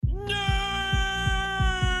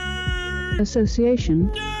Association.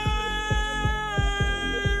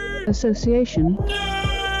 Association.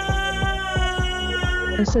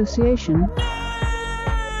 Association.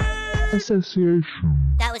 Association.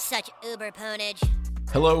 That was such uber ponage.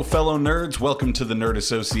 Hello, fellow nerds. Welcome to the Nerd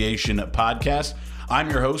Association podcast. I'm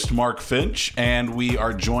your host, Mark Finch, and we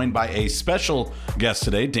are joined by a special guest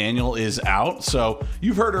today. Daniel is out, so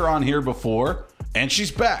you've heard her on here before, and she's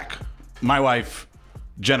back. My wife,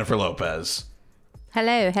 Jennifer Lopez.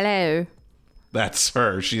 Hello. That's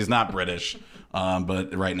her. She's not British,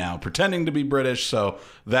 but right now pretending to be British, so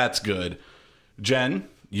that's good. Jen,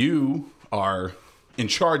 you are in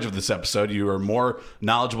charge of this episode. You are more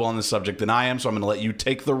knowledgeable on the subject than I am, so I'm going to let you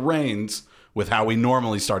take the reins with how we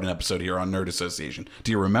normally start an episode here on Nerd Association.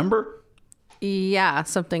 Do you remember? Yeah,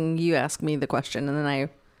 something you asked me the question, and then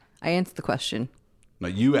I answered the question. No,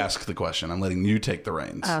 you asked the question. I'm letting you take the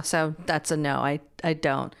reins. Oh, so that's a no. I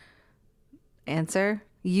don't. Answer?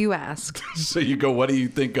 You asked. So you go, what do you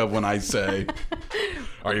think of when I say,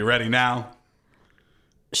 are you ready now?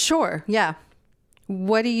 Sure, yeah.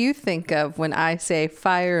 What do you think of when I say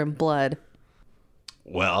fire and blood?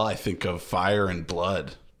 Well, I think of fire and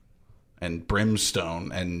blood and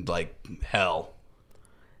brimstone and, like, hell.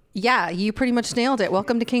 Yeah, you pretty much nailed it.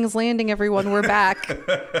 Welcome to King's Landing, everyone. We're back.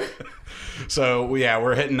 So, yeah,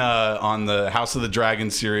 we're hitting on the House of the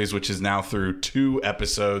Dragon series, which is now through 2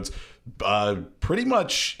 episodes. Pretty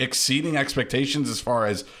much exceeding expectations as far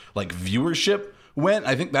as, like, viewership went.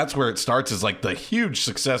 I think that's where it starts, is like the huge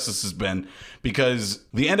success this has been, because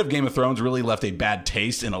the end of Game of Thrones really left a bad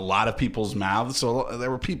taste in a lot of people's mouths. So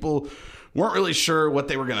there were people weren't really sure what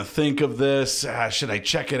they were going to think of this. Should I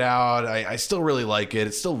check it out? I still really like it.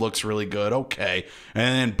 It still looks really good. Okay.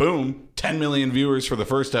 And then boom, 10 million viewers for the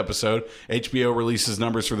first episode. HBO releases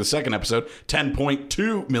numbers for the second episode,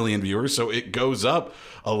 10.2 million viewers. So it goes up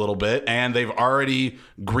a little bit, and they've already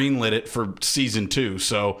greenlit it for season 2.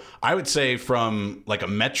 So I would say from like a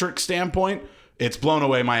metric standpoint, it's blown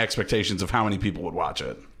away my expectations of how many people would watch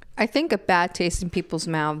it. I think a bad taste in people's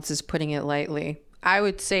mouths is putting it lightly. I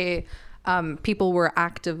would say people were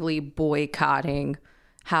actively boycotting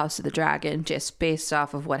House of the Dragon just based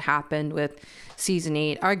off of what happened with season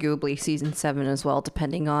 8, arguably season 7 as well,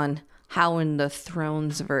 depending on how in the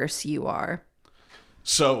Thrones verse you are.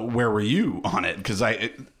 So where were you on it? Because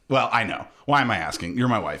I know. Why am I asking? You're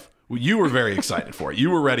my wife. You were very excited for it.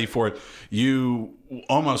 You were ready for it. You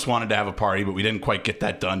almost wanted to have a party, but we didn't quite get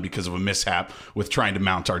that done because of a mishap with trying to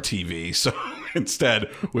mount our TV. So instead,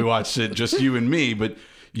 we watched it just you and me. But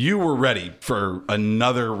you were ready for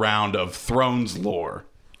another round of Thrones lore.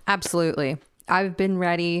 Absolutely. I've been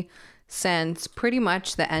ready since pretty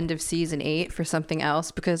much the end of season 8 for something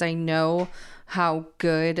else, because I know how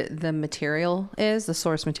good the material is, the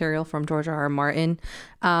source material from George R.R. Martin.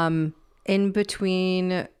 In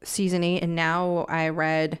between season 8 and now, I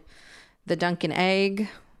read the Dunk and Egg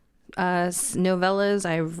novellas.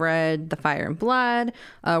 I've read The Fire and Blood,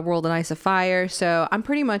 World and Ice of Fire. So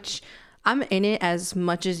I'm in it as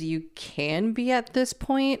much as you can be at this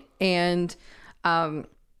point. And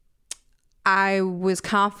I was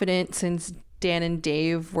confident, since Dan and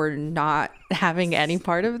Dave were not having any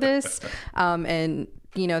part of this. And,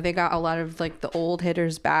 you know, they got a lot of like the old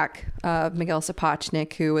hitters back. Miguel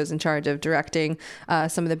Sapochnik, who was in charge of directing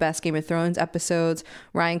some of the best Game of Thrones episodes.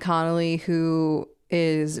 Ryan Connolly, who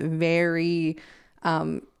is very,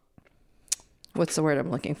 what's the word I'm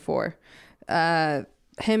looking for?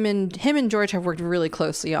 Him and George have worked really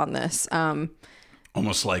closely on this.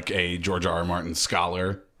 Almost like a George R.R. Martin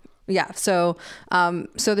scholar. Yeah, so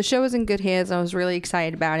the show is in good hands. I was really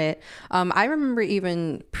excited about it. I remember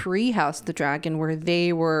even pre-House of the Dragon where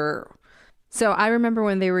they were... So I remember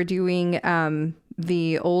when they were doing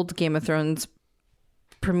the old Game of Thrones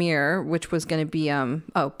premiere, which was going to be...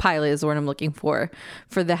 pilot is the word I'm looking for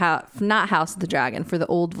the not House of the Dragon, for the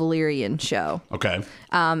old Valyrian show. Okay.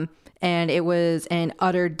 And it was an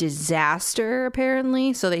utter disaster,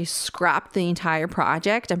 apparently. So they scrapped the entire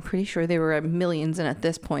project. I'm pretty sure they were at millions in at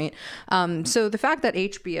this point. So the fact that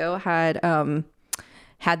HBO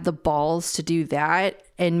had the balls to do that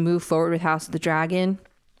and move forward with House of the Dragon,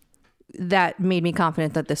 that made me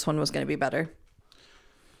confident that this one was going to be better.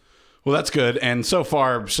 Well, that's good. And so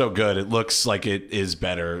far, so good. It looks like it is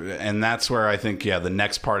better. And that's where I think, the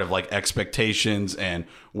next part of like expectations and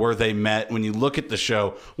where they met. When you look at the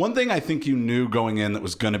show, one thing I think you knew going in that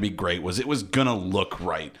was going to be great was it was going to look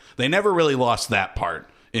right. They never really lost that part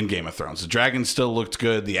in Game of Thrones. The dragons still looked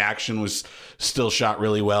good. The action was still shot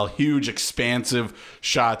really well. Huge, expansive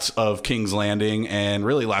shots of King's Landing. And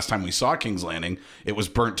really, last time we saw King's Landing, it was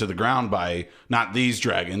burnt to the ground by not these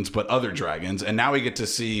dragons, but other dragons. And now we get to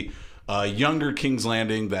see a younger King's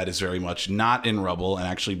Landing that is very much not in rubble and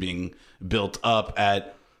actually being built up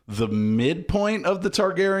at the midpoint of the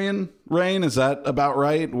Targaryen reign. Is that about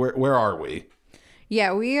right? Where are we?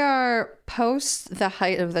 Yeah, we are post the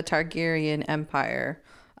height of the Targaryen Empire.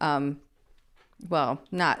 Well,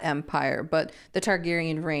 not empire, but the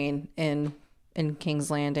Targaryen reign in King's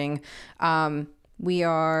Landing. We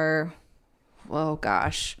are, oh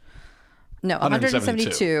gosh, no,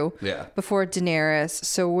 172 Yeah. before Daenerys.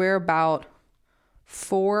 So we're about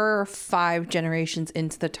 4 or 5 generations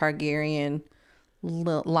into the Targaryen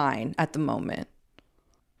line at the moment.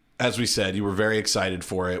 As we said, you were very excited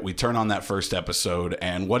for it. We turn on that first episode,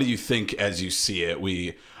 and what do you think as you see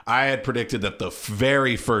it? I had predicted that the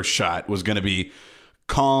very first shot was going to be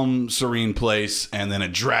calm, serene place, and then a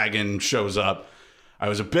dragon shows up. I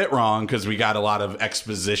was a bit wrong because we got a lot of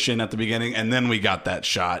exposition at the beginning, and then we got that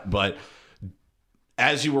shot. But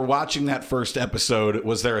as you were watching that first episode,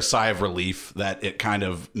 was there a sigh of relief that it kind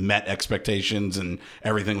of met expectations and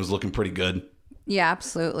everything was looking pretty good? Yeah,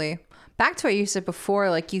 absolutely. Back to what you said before,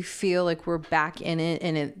 like you feel like we're back in it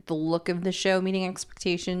and the look of the show meeting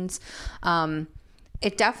expectations.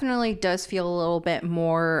 It definitely does feel a little bit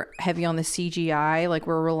more heavy on the CGI. Like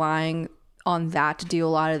we're relying on that to do a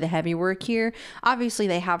lot of the heavy work here. Obviously,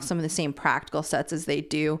 they have some of the same practical sets as they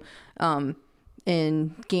do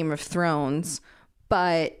in Game of Thrones,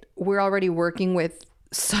 but we're already working with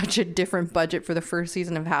such a different budget for the first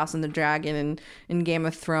season of House and the Dragon and in Game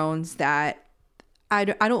of Thrones that I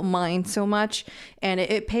don't mind so much, and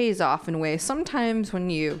it pays off in ways. Sometimes when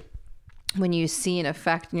you see an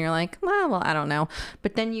effect and you're like, well, I don't know,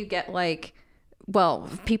 but then you get like, well,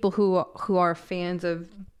 people who are fans of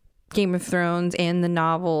Game of Thrones and the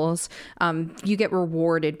novels, you get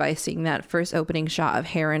rewarded by seeing that first opening shot of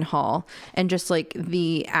Harrenhal and just like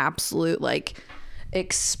the absolute like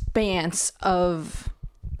expanse of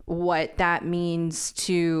what that means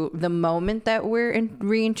to the moment that we're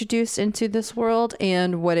reintroduced into this world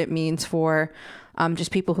and what it means for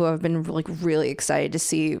just people who have been like really excited to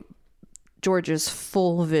see George's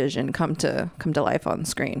full vision come to life on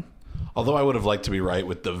screen. Although I would have liked to be right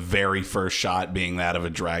with the very first shot being that of a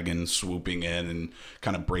dragon swooping in and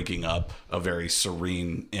kind of breaking up a very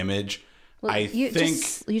serene image. Well, you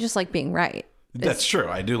just like being right. That's true.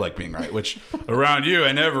 I do like being right, which around you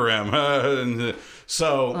I never am.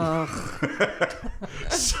 So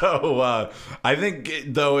I think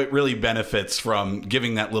though it really benefits from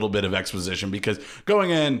giving that little bit of exposition, because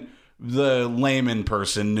going in, the layman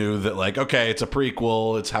person knew that, like, okay, it's a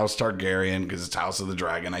prequel, it's House Targaryen because it's House of the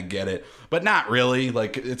Dragon, I get it, but not really.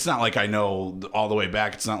 Like, it's not like I know all the way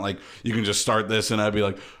back. It's not like you can just start this and I'd be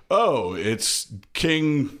like, oh, it's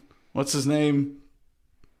King, what's his name?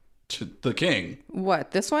 The king.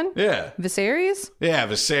 What, this one? Yeah. Viserys? Yeah,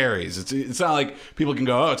 Viserys. It's not like people can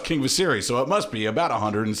go, oh, it's King Viserys, so it must be about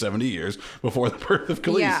 170 years before the birth of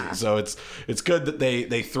Khaleesi. Yeah. So it's good that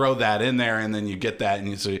they throw that in there, and then you get that,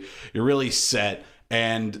 and you're really set.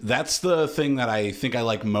 And that's the thing that I think I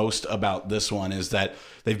like most about this one, is that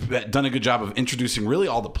they've done a good job of introducing really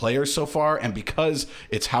all the players so far. And because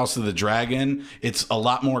it's House of the Dragon, it's a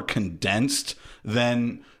lot more condensed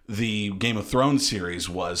than the Game of Thrones series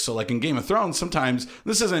was. So like in Game of Thrones, sometimes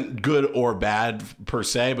this isn't good or bad per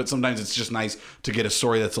se, but sometimes it's just nice to get a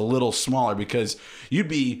story that's a little smaller, because you'd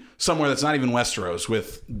be somewhere that's not even Westeros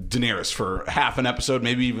with Daenerys for half an episode,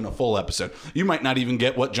 maybe even a full episode. You might not even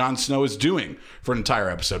get what Jon Snow is doing for an entire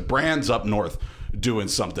episode. Bran's up north doing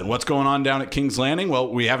something. What's going on down at King's Landing?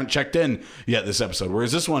 Well, we haven't checked in yet this episode.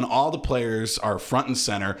 Whereas this one, all the players are front and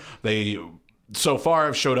center. They so far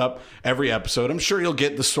have showed up every episode. I'm sure you'll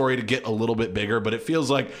get the story to get a little bit bigger, but it feels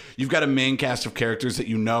like you've got a main cast of characters that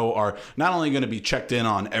you know are not only going to be checked in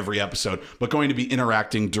on every episode, but going to be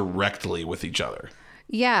interacting directly with each other.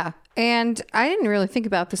 Yeah. And I didn't really think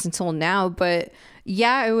about this until now, but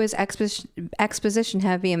yeah, it was exposition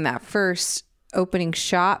heavy in that first opening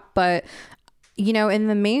shot. But, you know, in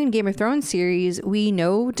the main Game of Thrones series, we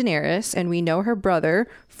know Daenerys and we know her brother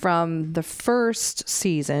from the first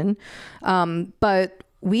season. But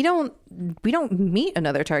we don't meet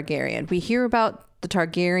another Targaryen. We hear about the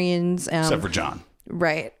Targaryens. Except for Jon.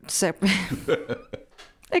 Right. Except for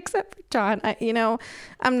Jon.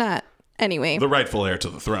 I'm not. Anyway. The rightful heir to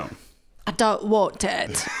the throne. I don't want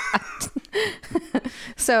it.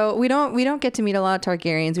 So we don't get to meet a lot of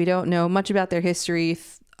Targaryens. We don't know much about their history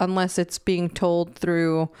unless it's being told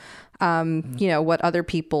through, what other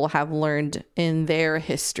people have learned in their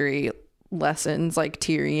history lessons, like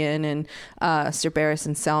Tyrion and Sir Barris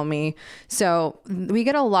and Selmy. So we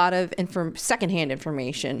get a lot of secondhand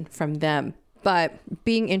information from them. But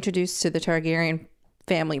being introduced to the Targaryen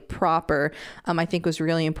family proper, I think was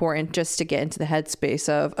really important just to get into the headspace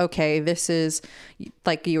of, okay, this is,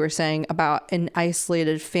 like you were saying, about an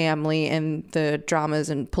isolated family and the dramas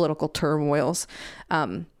and political turmoils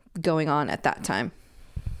going on at that time.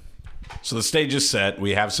 So the stage is set.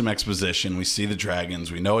 We have some exposition. We see the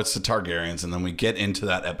dragons. We know it's the Targaryens, and then we get into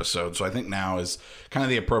that episode. So I think now is kind of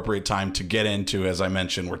the appropriate time to get into, as I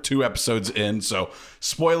mentioned, we're 2 episodes in. So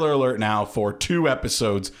spoiler alert now for 2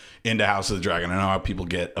 episodes into House of the Dragon. I know how people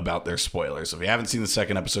get about their spoilers. If you haven't seen the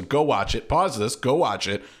second episode, go watch it. Pause this. Go watch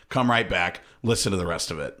it. Come right back. Listen to the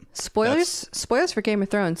rest of it. Spoilers for Game of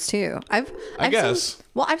Thrones too. I've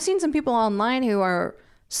seen some people online who are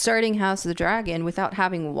starting House of the Dragon without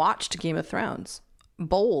having watched Game of Thrones.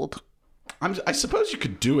 Bold. I suppose you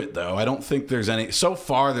could do it, though. I don't think there's any... So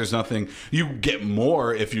far, there's nothing... You get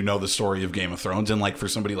more if you know the story of Game of Thrones. And like for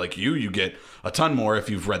somebody like you get a ton more if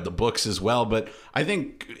you've read the books as well. But I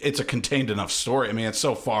think it's a contained enough story. I mean, it's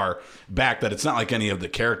so far back that it's not like any of the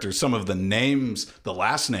characters. Some of the names, the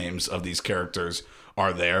last names of these characters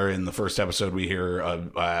are there. In the first episode, we hear a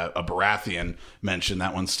Baratheon mentioned.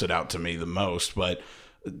 That one stood out to me the most. But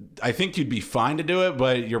I think you'd be fine to do it,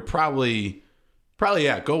 but you're probably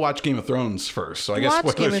go watch Game of Thrones first. So I guess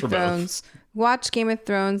spoilers for both. Watch Game of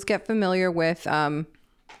Thrones, get familiar with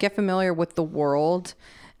the world,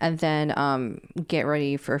 and then get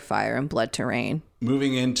ready for Fire and Blood to reign.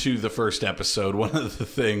 Moving into the first episode, one of the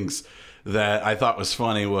things that I thought was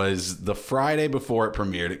funny was the Friday before it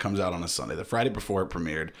premiered. It comes out on a Sunday. The Friday before it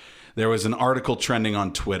premiered, there was an article trending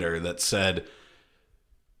on Twitter that said,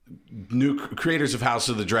 new creators of House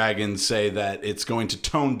of the Dragon say that it's going to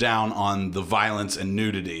tone down on the violence and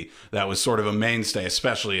nudity that was sort of a mainstay,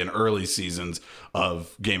 especially in early seasons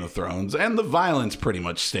of Game of Thrones. And the violence pretty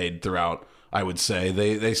much stayed throughout, I would say.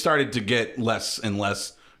 They started to get less and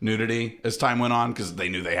less nudity as time went on because they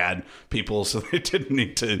knew they had people, so they didn't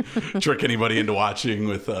need to trick anybody into watching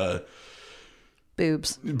with...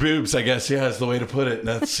 Boobs, I guess, yeah, is the way to put it.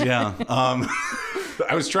 That's, yeah.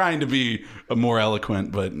 I was trying to be more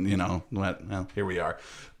eloquent, but, well, here we are.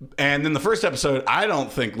 And then the first episode, I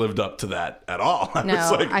don't think lived up to that at all.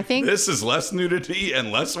 I think this is less nudity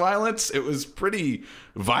and less violence. It was pretty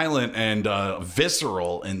violent and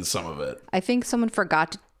visceral in some of it. I think someone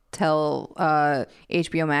forgot to tell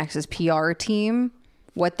HBO Max's PR team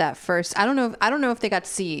what that first... I don't know if they got to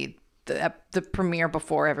see the premiere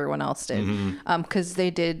before everyone else did, because they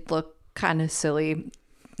did look kind of silly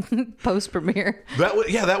post premiere.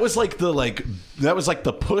 That was like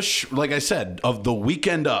the push, like I said, of the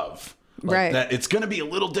weekend of. Right. That it's going to be a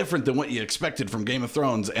little different than what you expected from Game of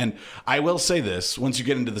Thrones. And I will say this, once you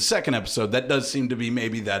get into the second episode, that does seem to be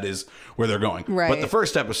maybe that is where they're going. Right. But the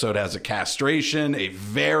first episode has a castration, a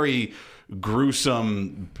very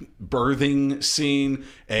gruesome birthing scene,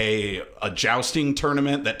 a jousting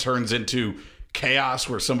tournament that turns into chaos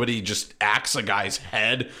where somebody just axes a guy's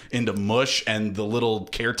head into mush, and the little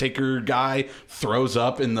caretaker guy throws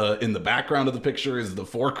up in the background of the picture is the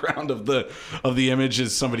foreground of the image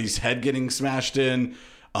is somebody's head getting smashed in.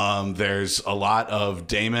 There's a lot of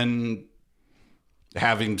Daemon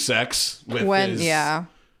having sex with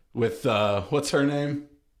with what's her name?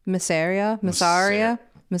 Mysaria.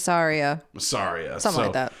 Something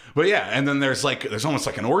like that. But yeah, and then there's almost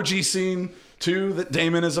like an orgy scene too that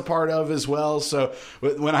Daemon is a part of as well. So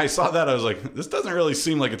when I saw that, I was like, this doesn't really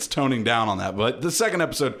seem like it's toning down on that. But the second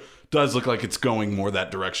episode does look like it's going more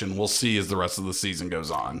that direction. We'll see as the rest of the season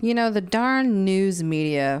goes on. The darn news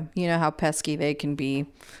media, how pesky they can be.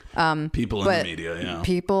 People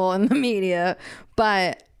in the media.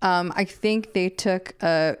 But I think they took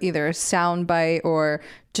either a soundbite or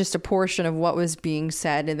just a portion of what was being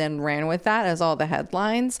said and then ran with that as all the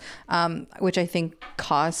headlines, which I think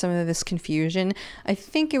caused some of this confusion. I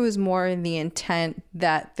think it was more in the intent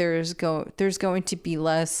that there's going to be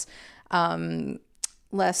less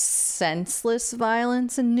senseless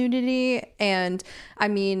violence and nudity. And I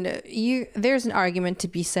mean, there's an argument to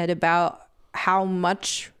be said about how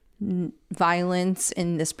much violence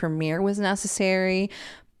in this premiere was necessary.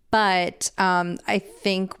 But I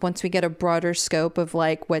think once we get a broader scope of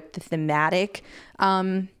what the thematic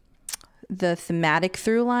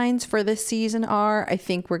through lines for this season are, I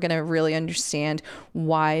think we're going to really understand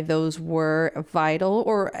why those were vital,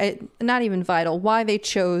 or not even vital, why they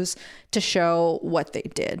chose to show what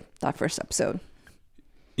they did that first episode.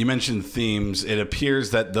 You mentioned themes. It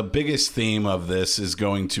appears that the biggest theme of this is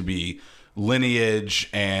going to be lineage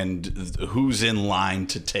and who's in line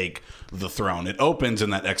to take the throne. It opens in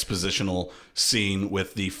that expositional scene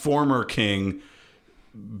with the former king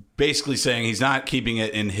basically saying he's not keeping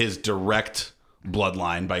it in his direct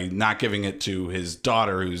bloodline by not giving it to his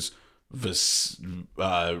daughter, who's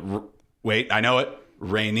Wait, I know it.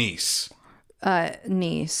 Rhaenys.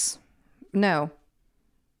 Niece. No.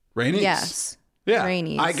 Rhaenys. Yes. Yeah.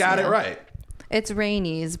 Rhaenys, I got it yeah. right. It's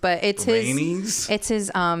Rhaenys, but it's Rhaenys? It's his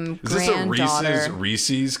Is this a granddaughter.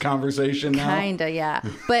 Reese's conversation now? Kinda, yeah.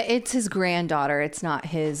 But it's his granddaughter. It's not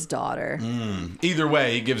his daughter. Either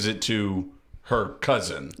way, he gives it to her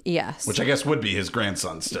cousin. Yes. Which I guess would be his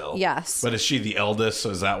grandson still. Yes. But is she the eldest?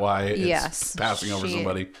 So is that why it's Yes, passing over she-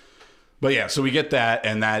 somebody? But yeah, so we get that,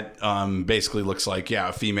 and that basically looks like, yeah,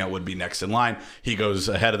 a female would be next in line. He goes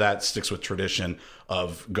ahead of that, sticks with tradition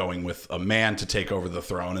of going with a man to take over the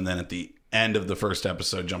throne, and then at the end of the first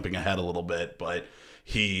episode, jumping ahead a little bit, but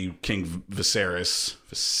King Viserys,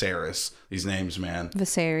 these names, man.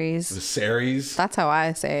 Viserys. Viserys? That's how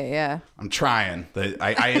I say it, yeah. I'm trying.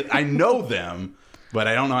 I know them, but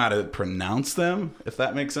I don't know how to pronounce them, if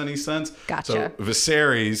that makes any sense. Gotcha. So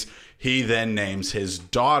Viserys, he then names his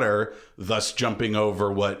daughter, thus jumping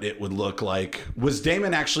over what it would look like. Was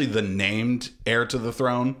Daemon actually the named heir to the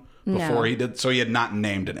throne before No. he did? So he had not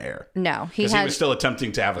named an heir. No, he Because had. he was still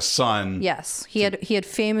attempting to have a son. Yes, he had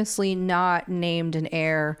famously not named an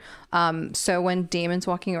heir. So when Daemon's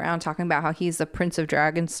walking around talking about how he's the Prince of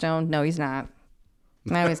Dragonstone, no, he's not.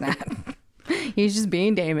 No, he's not. He's just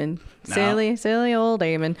being Daemon. No. Silly old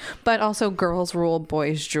Daemon. But also, girls rule,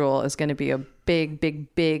 boys drool is going to be a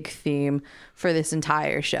big theme for this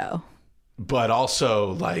entire show. But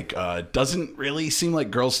also, like, doesn't really seem like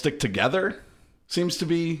girls stick together. Seems to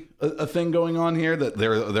be a thing going on here, that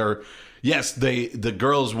they're yes, the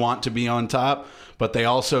girls want to be on top, but they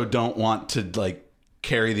also don't want to like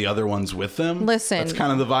carry the other ones with them. Listen. That's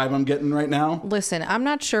kind of the vibe I'm getting right now. Listen, I'm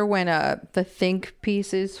not sure when the think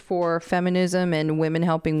pieces for feminism and women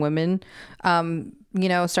helping women,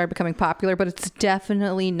 started becoming popular, but it's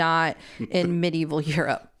definitely not in medieval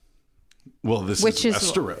Europe, Well, this Which is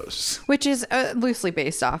is- Westeros. which is loosely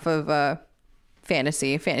based off of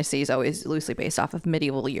fantasy. Fantasy is always loosely based off of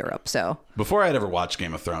medieval Europe. So Before I'd ever watched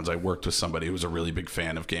Game of Thrones, I worked with somebody who was a really big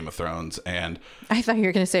fan of Game of Thrones, and I thought you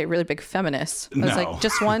were going to say really big feminist. I was No. like,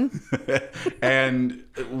 just one? and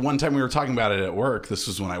one time we were talking about it at work. This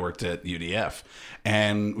was when I worked at UDF.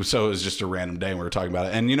 And so it was just a random day and we were talking about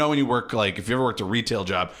it. And you know, when you work, like, if you ever worked a retail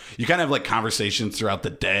job, you kind of have like conversations throughout the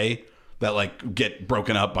day that like get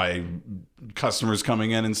broken up by customers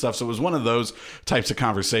coming in and stuff. So it was one of those types of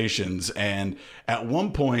conversations. And at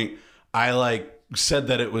one point, I like said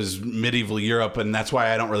that it was medieval Europe, and that's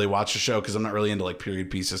why I don't really watch the show, because I'm not really into like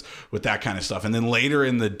period pieces with that kind of stuff. And then later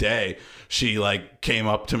in the day, she like came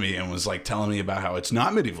up to me and was like telling me about how it's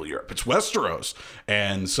not medieval Europe, it's Westeros.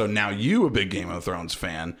 And so now you, a big Game of Thrones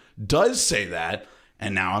fan, does say that,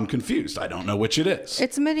 and now I'm confused. I don't know which it is.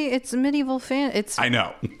 It's medieval fan. It's I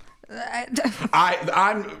know.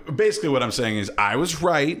 I'm basically what I'm saying is I was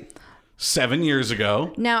right 7 years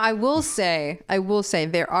ago. Now, I will say,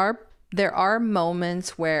 there are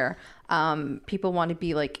moments where people want to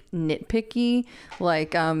be like nitpicky,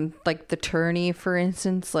 like the tourney, for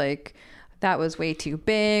instance, like that was way too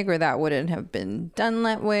big, or that wouldn't have been done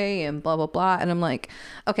that way, and blah blah blah. And I'm like,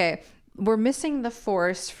 okay, we're missing the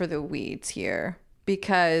forest for the weeds here,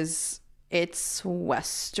 because it's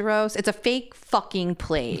Westeros. It's a fake fucking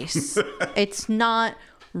place. It's not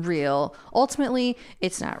real. Ultimately,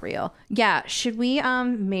 it's not real. Yeah, should we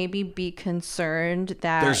maybe be concerned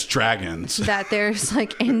that There's dragons. that there's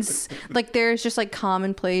like there's just like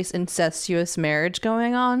commonplace incestuous marriage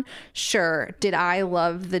going on? Sure. Did I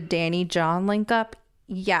love the Danny John link up?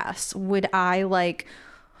 Yes. Would I like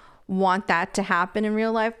want that to happen in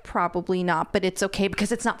real life? Probably not, but it's okay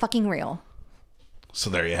because it's not fucking real. So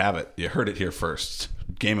there you have it. You heard it here first.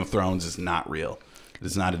 Game of Thrones is not real. It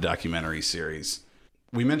is not a documentary series.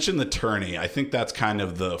 We mentioned the tourney. I think that's kind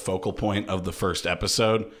of the focal point of the first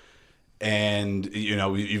episode. And, you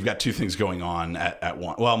know, you've got two things going on at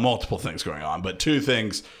one. Well, multiple things going on, but two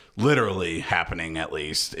things literally happening, at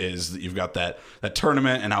least, is that you've got that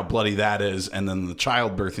tournament and how bloody that is. And then the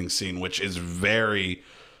childbirthing scene, which is very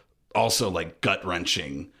also like gut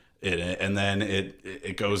wrenching. And then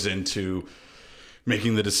it goes into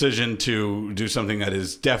making the decision to do something that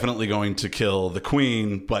is definitely going to kill the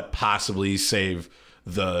queen, but possibly save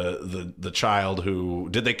the child.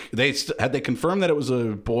 Who had they confirmed that it was a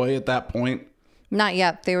boy at that point? Not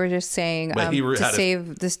yet. They were just saying But he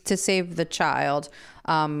to save the child,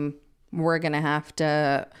 we're gonna have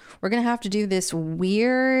to do this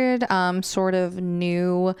weird sort of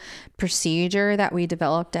new procedure that we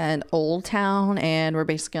developed at Old Town, and we're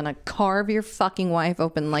basically gonna carve your fucking wife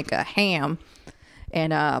open like a ham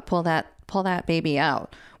and pull that baby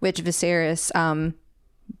out, which Viserys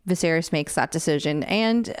Viserys makes that decision.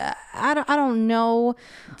 And I don't know.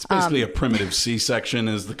 It's basically a primitive C-section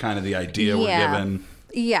is the kind of the idea we're given.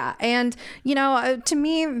 Yeah, and to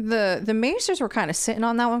me, the Maesters were kind of sitting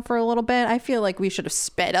on that one for a little bit. I feel like we should have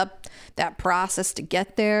sped up that process to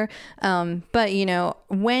get there. But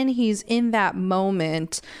when he's in that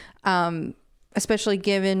moment, especially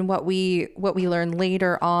given what we learn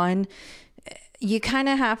later on, you kind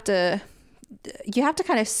of have to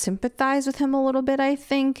kind of sympathize with him a little bit. I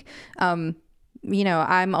think. I'm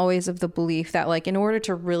always of the belief that like in order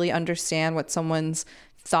to really understand what someone's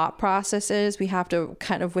thought process is, we have to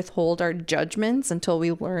kind of withhold our judgments until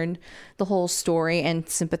we learn the whole story and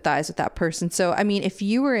sympathize with that person. So, I mean, if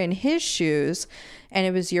you were in his shoes and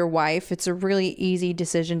it was your wife, it's a really easy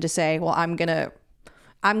decision to say, well, I'm going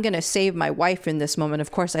to save my wife in this moment.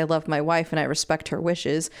 Of course, I love my wife and I respect her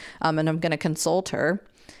wishes, and I'm going to consult her.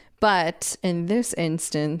 But in this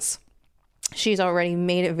instance, she's already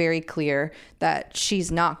made it very clear that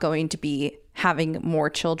she's not going to be having more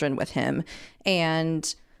children with him.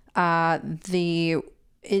 And in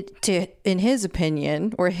his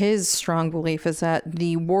opinion, or his strong belief, is that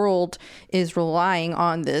the world is relying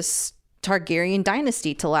on this Targaryen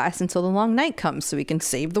dynasty to last until the long night comes so we can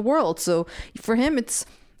save the world. So for him, it's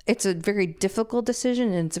a very difficult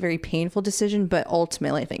decision and it's a very painful decision, but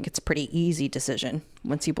ultimately I think it's a pretty easy decision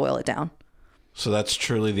once you boil it down. So that's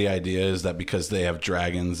truly the idea, is that because they have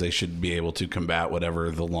dragons, they should be able to combat whatever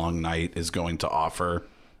the long night is going to offer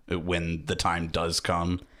when the time does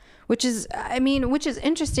come. Which is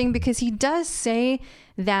interesting because he does say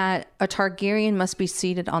that a Targaryen must be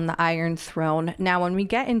seated on the Iron Throne. Now, when we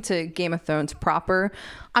get into Game of Thrones proper,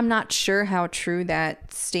 I'm not sure how true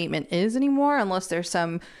that statement is anymore, unless there's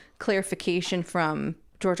some clarification from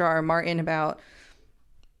George R.R. Martin about,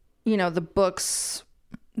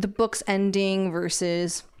 the books ending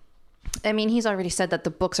versus, he's already said that the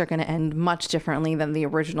books are going to end much differently than the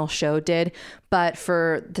original show did. But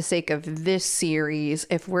for the sake of this series,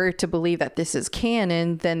 if we're to believe that this is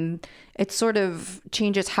canon, then it sort of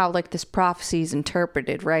changes how like this prophecy is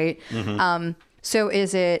interpreted, right? Mm-hmm. So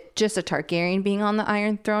is it just a Targaryen being on the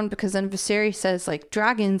Iron Throne? Because then Viserys says like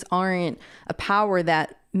dragons aren't a power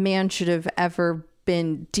that man should have ever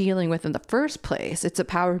been dealing with in the first place. It's a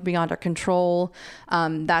power beyond our control.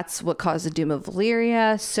 That's what caused the doom of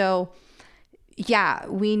Valyria. So yeah,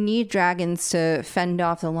 we need dragons to fend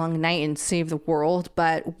off the long night and save the world,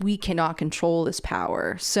 but we cannot control this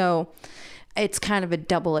power. So it's kind of a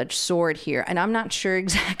double-edged sword here. And I'm not sure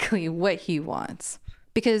exactly what he wants.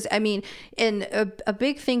 Because, and a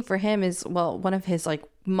big thing for him is, well, one of his like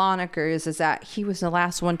monikers is that he was the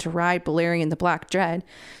last one to ride Balerion the Black Dread.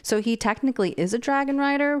 So he technically is a dragon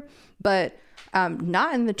rider, but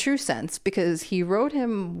not in the true sense, because he rode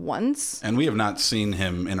him once. And we have not seen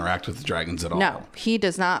him interact with the dragons at all. No, he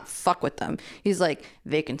does not fuck with them. He's like,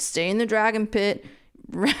 they can stay in the dragon pit.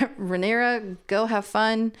 Rhaenyra, go have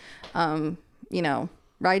fun. Ride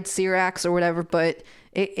Syrax or whatever, but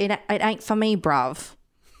it ain't for me, bruv.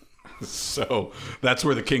 So that's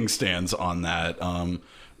where the king stands on that.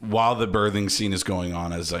 While the birthing scene is going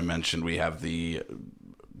on, as I mentioned, we have the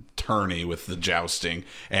tourney with the jousting.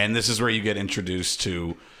 And this is where you get introduced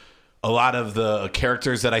to a lot of the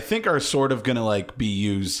characters that I think are sort of going to like be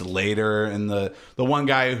used later. And the one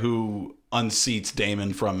guy who unseats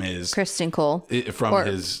Daemon from his... Criston Cole.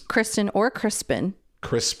 His... Criston or Crispin.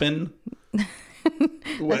 Crispin?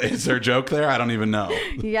 What, is there a joke there? I don't even know.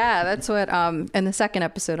 Yeah, that's what in the second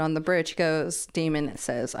episode on the bridge goes, Daemon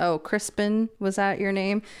says, "Oh, Crispin, was that your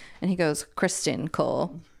name?" And he goes, "Criston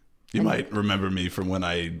Cole." You might remember me from when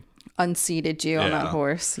I unseated you on that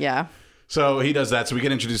horse. Yeah. So he does that. So we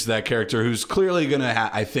get introduced to that character who's clearly going to,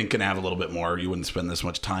 I think, going to have a little bit more. You wouldn't spend this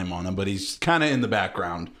much time on him, but he's kind of in the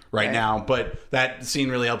background right now. But that scene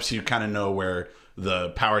really helps you kind of know where the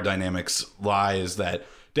power dynamics lie, is that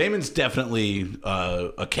Daemon's definitely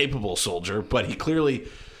a capable soldier, but he clearly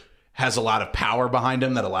has a lot of power behind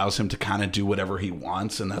him that allows him to kind of do whatever he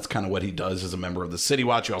wants. And that's kind of what he does as a member of the City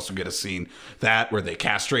Watch. You also get a scene where they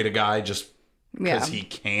castrate a guy just because he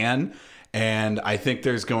can. And I think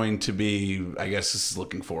there's going to be, I guess this is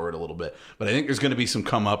looking forward a little bit, but I think there's going to be some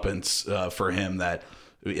comeuppance for him, that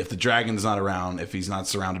if the dragon's not around, if he's not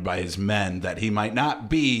surrounded by his men, that he might not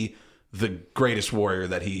be the greatest warrior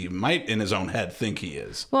that he might in his own head think he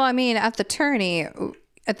is. Well, at the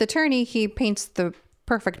tourney, he paints the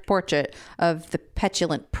perfect portrait of the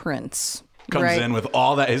petulant prince. comes Right. in with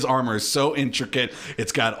all that. His armor is so intricate.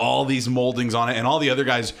 It's got all these moldings on it, and all the other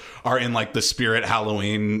guys are in like the Spirit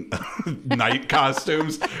Halloween night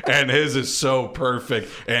costumes, and his is so perfect,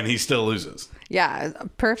 and he still loses. Yeah,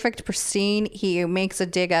 perfect, pristine. He makes a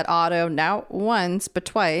dig at Otto, not once, but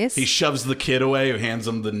twice. He shoves the kid away, who hands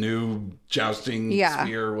him the new jousting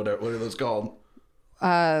spear. What are those called?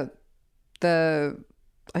 I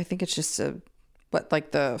think it's just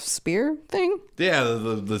the spear thing? Yeah,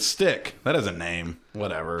 the stick. That has a name.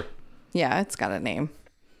 Whatever. Yeah, it's got a name.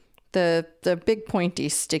 The big pointy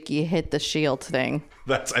sticky hit the shield thing.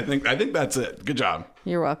 I think that's it. Good job.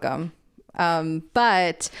 You're welcome.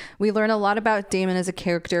 But we learn a lot about Daemon as a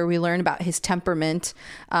character. We learn about his temperament.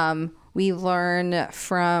 We learn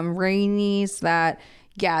from Rhaenys that,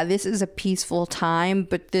 yeah, this is a peaceful time,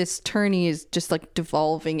 but this tourney is just like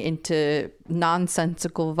devolving into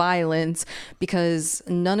nonsensical violence because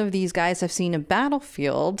none of these guys have seen a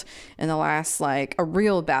battlefield in the last, like a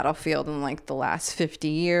real battlefield in like the last 50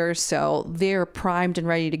 years. So they're primed and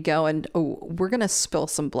ready to go, and we're going to spill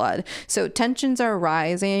some blood. So tensions are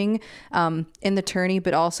rising in the tourney,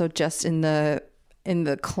 but also just in the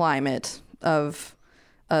climate of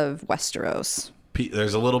Westeros.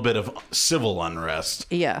 There's a little bit of civil unrest,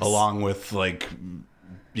 Yes. along with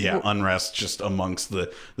unrest just amongst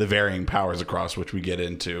the varying powers across, which we get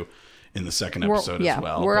into in the second episode as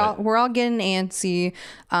well. We're all getting antsy.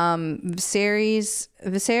 Viserys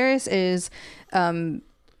is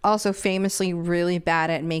also famously really bad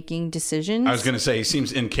at making decisions. I was going to say he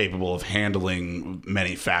seems incapable of handling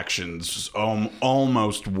many factions,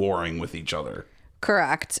 almost warring with each other.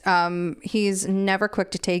 Correct. He's never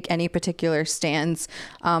quick to take any particular stance.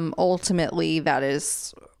 Ultimately, that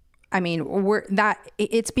is,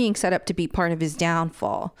 it's being set up to be part of his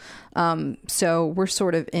downfall. So we're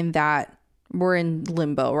sort of in that. We're in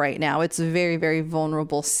limbo right now. It's a very, very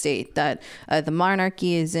vulnerable state that the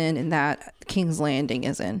monarchy is in and that King's Landing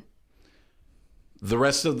is in. The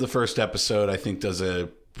rest of the first episode, I think, does a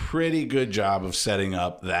pretty good job of setting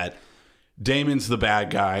up that Daemon's the bad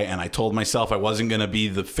guy, and I told myself I wasn't going to be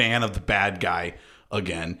the fan of the bad guy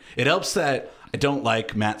again. It helps that I don't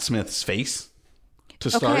like Matt Smith's face to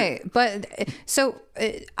start. Okay, but so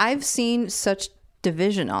I've seen such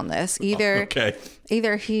division on this. Either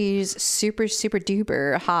he's super, super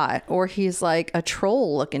duper hot, or he's like a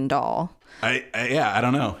troll looking doll. I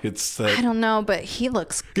don't know. I don't know, but he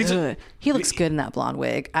looks good. He looks good in that blonde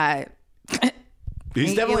wig.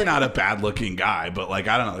 He's definitely not a bad looking guy, but I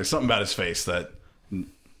don't know. There's something about his face that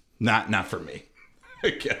not for me,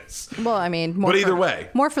 I guess. Well, either way,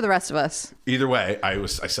 more for the rest of us. Either way, I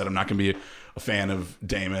said I'm not going to be a fan of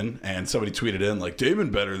Daemon, and somebody tweeted in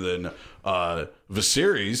Daemon better than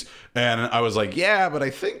Viserys, and I was like, yeah, but I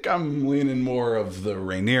think I'm leaning more of the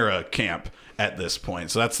Rhaenyra camp at this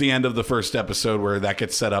point. So that's the end of the first episode, where that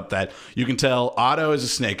gets set up that you can tell Otto is a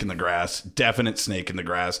snake in the grass, definite snake in the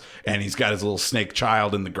grass, and he's got his little snake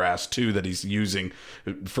child in the grass too that he's using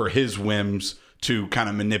for his whims to kind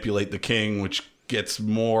of manipulate the king, which gets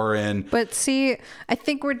more in. But see, I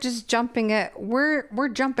think we're just jumping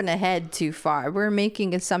ahead too far. We're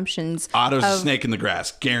making assumptions. Otto's a snake in the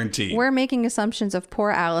grass, guaranteed. We're making assumptions of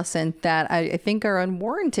poor Alicent that I think are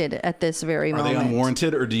unwarranted at this very moment. Are they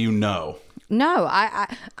unwarranted, or do you know? No,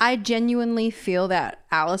 I genuinely feel that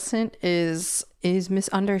Alicent is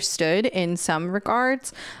misunderstood in some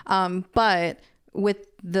regards, but with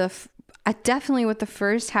definitely with the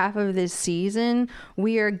first half of this season,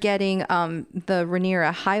 we are getting the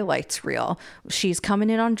Rhaenyra highlights reel. She's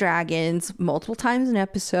coming in on dragons multiple times an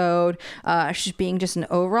episode. She's being just an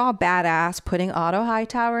overall badass, putting Otto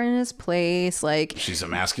Hightower in his place. She's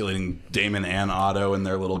emasculating Daemon and Otto in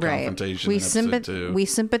their little confrontation. We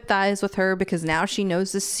sympathize with her because now she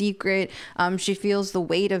knows the secret. She feels the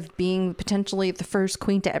weight of being potentially the first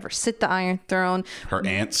queen to ever sit the Iron Throne. Her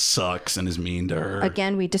aunt sucks and is mean to her.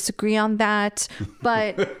 Again, we disagree on that,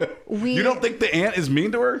 but You don't think the aunt is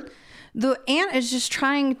mean to her? The aunt is just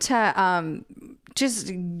trying to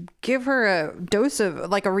just give her a dose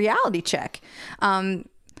of a reality check.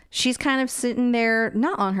 She's kind of sitting there,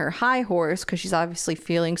 not on her high horse, because she's obviously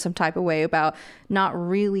feeling some type of way about not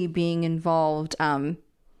really being involved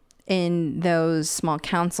in those small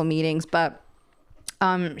council meetings, but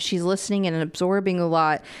she's listening and absorbing a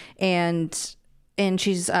lot, and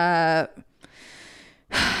she's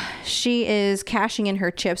she is cashing in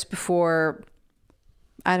her chips before,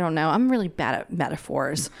 I don't know, I'm really bad at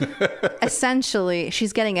metaphors. Essentially,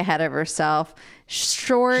 she's getting ahead of herself.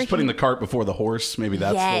 Sure, she's putting the cart before the horse. Maybe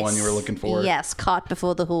that's the one you were looking for. Yes, cart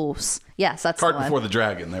before the horse. Yes, that's cart the one. Before the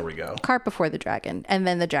dragon. There we go. Cart before the dragon, and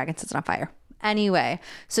then the dragon sets it on fire. Anyway,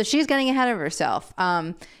 so she's getting ahead of herself.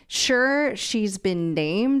 Sure, she's been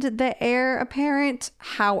named the heir apparent.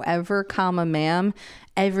 However, ma'am,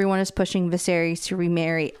 everyone is pushing Viserys to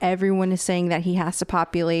remarry. Everyone is saying that he has to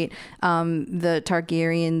populate the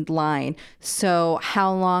Targaryen line. So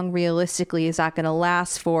how long realistically is that going to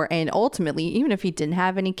last for? And ultimately, even if he didn't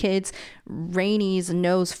have any kids, Rhaenys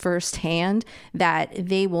knows firsthand that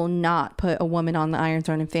they will not put a woman on the Iron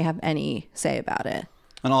Throne if they have any say about it.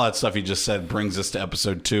 And all that stuff you just said brings us to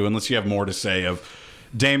episode 2, unless you have more to say of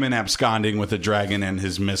Daemon absconding with a dragon and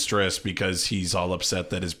his mistress because he's all upset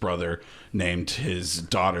that his brother named his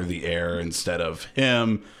daughter the heir instead of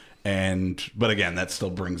him. But again, that still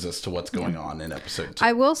brings us to what's going on in episode 2.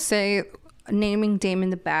 I will say naming Daemon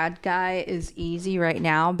the bad guy is easy right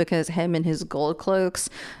now because him and his gold cloaks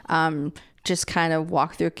just kind of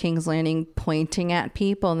walk through King's Landing pointing at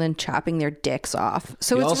people and then chopping their dicks off.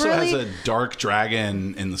 So he it's also really... has a dark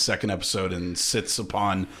dragon in the second episode and sits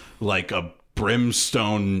upon like a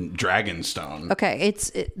brimstone dragonstone. Okay,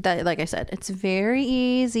 like I said, it's very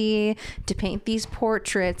easy to paint these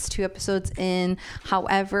portraits 2 episodes in.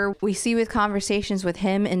 However, we see with conversations with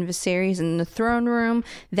him and Viserys in the throne room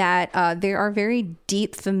that there are very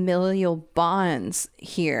deep familial bonds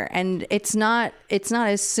here, and it's not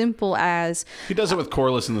as simple as he does it with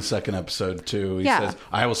Corlys in the second episode too. He Yeah. says,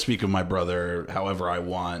 "I will speak of my brother however I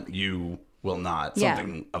want. You will not."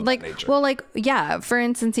 Something of like that nature. well, like for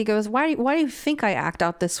instance, he goes, why do you think I act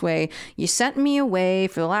out this way? You sent me away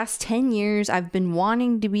for the last 10 years. I've been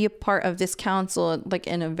wanting to be a part of this council, like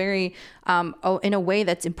in a very in a way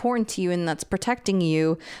that's important to you and that's protecting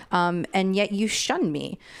you, and yet you shun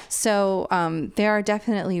me. So there are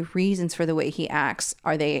definitely reasons for the way he acts.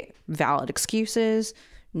 Are they valid excuses?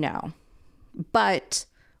 No, but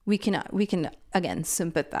we can again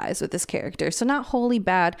sympathize with this character. So not wholly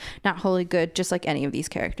bad, not wholly good, just like any of these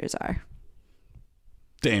characters are.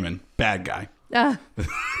 Daemon, bad guy.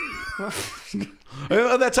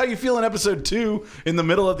 That's how you feel in episode 2. In the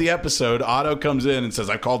middle of the episode, Otto comes in and says,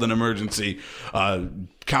 "I called an emergency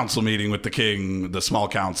council meeting with the king, the small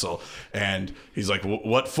council." And he's like,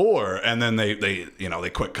 "What for?" And then they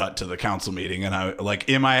quick cut to the council meeting. And I, like,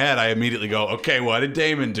 in my head, I immediately go, okay, what did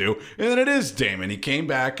Daemon do? And then it is Daemon. He came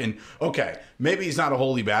back and, okay, maybe he's not a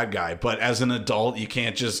wholly bad guy, but as an adult, you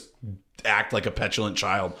can't just act like a petulant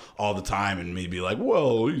child all the time and maybe like,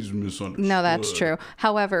 whoa, he's misunderstood. No, that's true.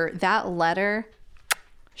 However, that letter,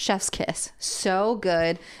 chef's kiss, so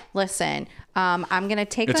good. Listen, I'm gonna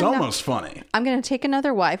take it's almost funny. I'm gonna take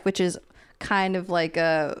another wife, which is kind of like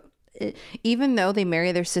even though they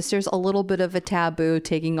marry their sisters, a little bit of a taboo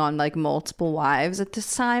taking on like multiple wives at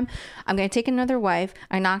this time. I'm gonna take another wife.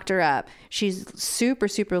 I knocked her up. She's super,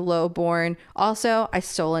 super low born. Also, I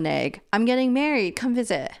stole an egg. I'm getting married. Come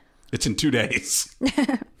visit. It's in 2 days.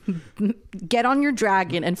 Get on your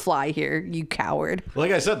dragon and fly here, you coward.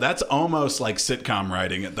 Like I said, that's almost like sitcom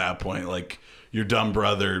writing at that point. Like, your dumb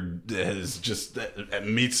brother has just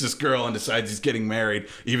meets this girl and decides he's getting married,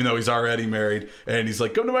 even though he's already married. And he's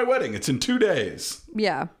like, "Come to my wedding. It's in 2 days."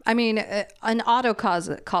 Yeah. I mean, an Otto calls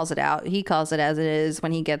it out. He calls it as it is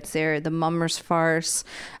when he gets there. The mummers farce.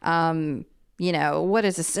 What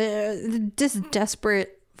is this?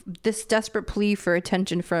 This desperate plea for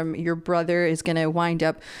attention from your brother is going to wind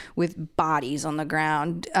up with bodies on the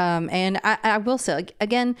ground. And I will say, like,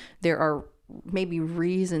 again, there are maybe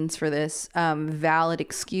reasons for this, valid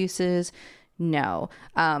excuses. No.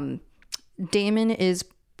 Daemon is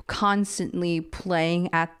constantly playing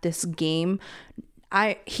at this game.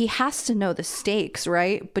 He has to know the stakes,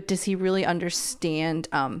 right? But does he really understand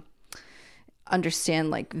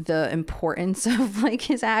like the importance of like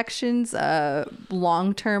his actions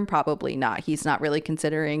long term? Probably not. He's not really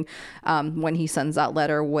considering when he sends that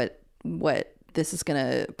letter what this is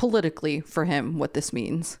gonna politically for him, what this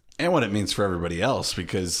means and what it means for everybody else,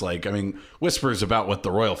 because like, I mean, whispers about what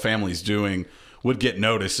the royal family's doing would get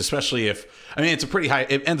noticed, especially if, I mean,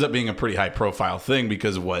 it ends up being a pretty high profile thing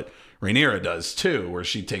because of what Rhaenyra does too, where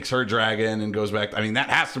she takes her dragon and goes back. I mean,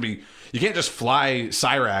 that has to be, you can't just fly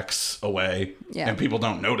Cyrax away and people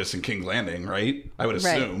don't notice in King's Landing, right? I would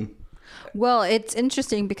assume. Right. Well, it's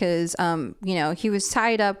interesting because, he was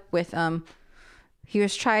tied up with,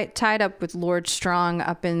 tied up with Lord Strong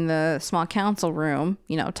up in the small council room,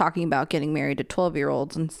 talking about getting married to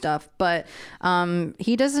 12-year-olds and stuff. But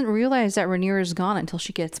he doesn't realize that Rhaenyra's gone until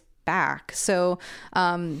she gets back. So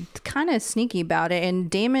kind of sneaky about it. And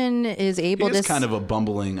Damon is able He to is kind of a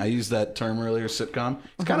bumbling, I used that term earlier, sitcom.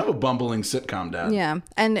 He's kind of a bumbling sitcom dad. Yeah.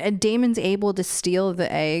 And Damon's able to steal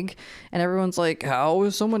the egg. And everyone's like, how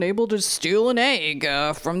is someone able to steal an egg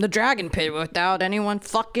from the dragon pit without anyone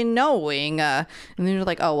fucking knowing? And then you're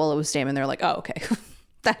like, oh, well, it was Damon. They're like, oh, okay.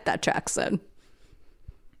 that tracks then.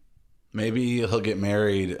 Maybe he'll get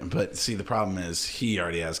married, but see, the problem is he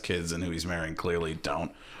already has kids, and who he's marrying clearly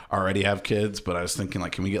don't already have kids. But I was thinking,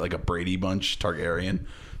 like, can we get like a Brady Bunch Targaryen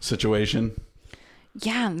situation?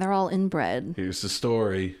 Yeah, and they're all inbred. Here's the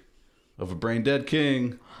story of a brain dead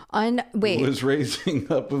king Wait, who was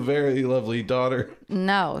raising up a very lovely daughter.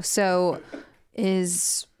 no. So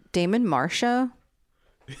is Damon Marsha?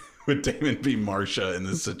 Would Damon be Marsha in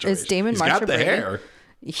this situation? Is Damon He's Marsha got the Brady? hair.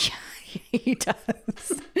 Yeah, he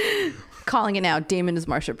does. Calling it now. Damon is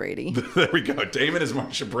Marsha Brady. There we go. Damon is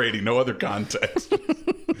Marsha Brady. No other context.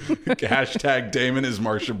 Hashtag Damon is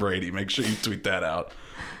Marsha Brady. Make sure you tweet that out.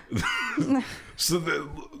 So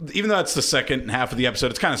even though it's the second half of the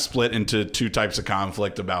episode, it's kind of split into two types of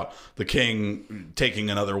conflict about the king taking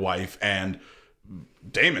another wife and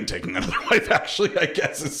Damon taking another wife. Actually, I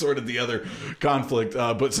guess is sort of the other conflict.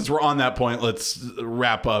 But since we're on that point, let's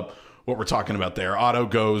wrap up what we're talking about there. Otto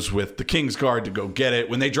goes with the King's Guard to go get it.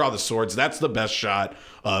 When they draw the swords, that's the best shot,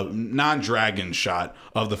 non-dragon shot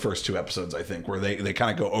of the first two episodes, I think, where they kind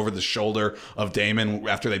of go over the shoulder of Damon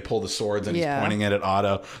after they pull the swords and he's pointing it at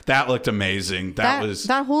Otto. That looked amazing.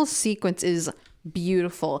 That whole sequence is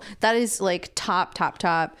beautiful. That is like top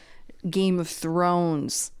Game of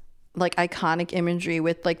Thrones, like iconic imagery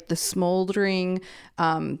with like the smoldering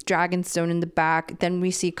Dragonstone in the back. Then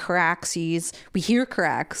we see Caraxes. We hear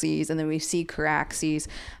Caraxes, and then we see Caraxes.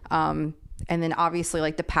 And then obviously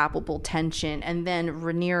like the palpable tension. And then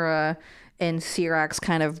Rhaenyra and Syrax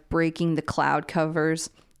kind of breaking the cloud coverage.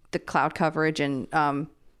 And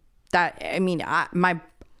that, I mean,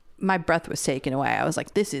 my breath was taken away. I was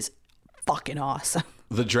like, this is fucking awesome.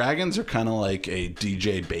 The dragons are kind of like a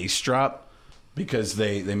DJ bass drop, because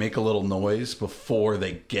they make a little noise before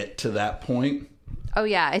they get to that point. Oh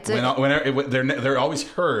yeah, they're always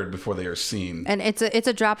heard before they are seen, and it's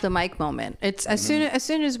a drop the mic moment. It's as soon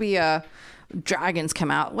as we dragons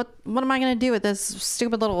come out. What am I gonna do with this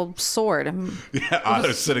stupid little sword? Yeah,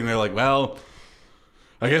 Otto's sitting there like, well,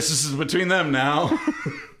 I guess this is between them now.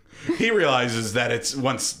 He realizes that it's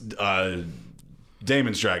once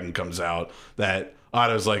Damon's dragon comes out that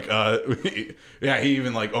Otto's like, yeah, he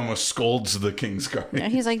even like almost scolds the King's Guard. Yeah,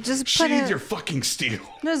 he's like, just sheathe your fucking steel.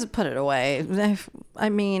 Just put it away. I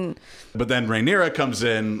mean. But then Rhaenyra comes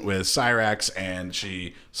in with Syrax, and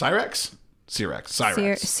Syrax.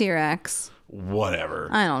 Whatever.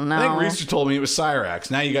 I don't know. I think Reeser told me it was Syrax.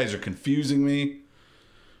 Now you guys are confusing me.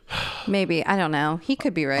 Maybe. I don't know. He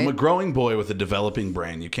could be right. I'm a growing boy with a developing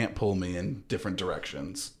brain. You can't pull me in different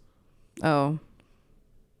directions. Oh.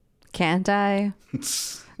 Can't I?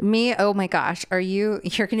 Me? Oh my gosh. You're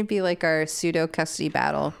going to be like our pseudo custody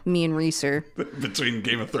battle, me and Reeser. Between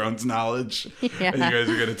Game of Thrones knowledge. Yeah. And you guys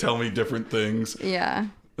are going to tell me different things. Yeah.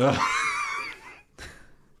 The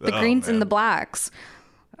greens and the blacks.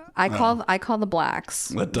 I call the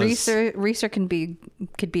blacks. Reeser could be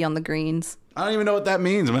on the greens. I don't even know what that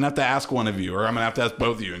means. I'm going to have to ask one of you, or I'm going to have to ask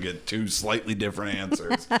both of you and get two slightly different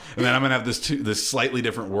answers. And then I'm going to have this slightly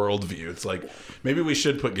different worldview. It's like, maybe we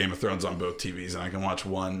should put Game of Thrones on both TVs, and I can watch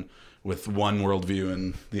one with one worldview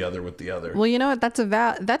and the other with the other. Well, you know what? That's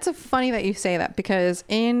a funny that you say that, because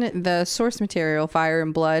in the source material, Fire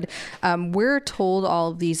and Blood, we're told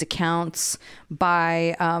all of these accounts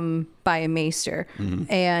by a maester.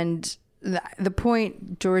 Mm-hmm. And the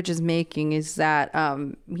point George is making is that,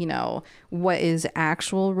 what is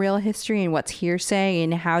actual real history and what's hearsay,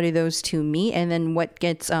 and how do those two meet, and then what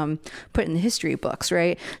gets put in the history books,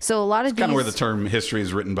 right? So a lot of kind of where the term history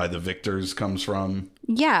is written by the victors comes from.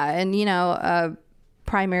 Yeah, and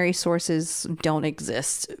primary sources don't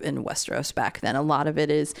exist in Westeros back then. A lot of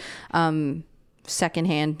it is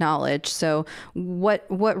secondhand knowledge. So what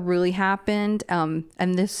really happened, and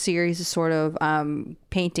this series is sort of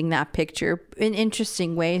painting that picture in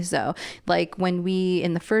interesting ways, though. Like when we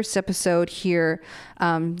in the first episode hear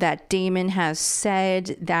that Daemon has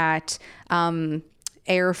said that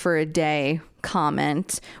heir for a day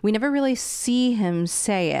comment, we never really see him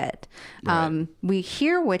say it. Right. We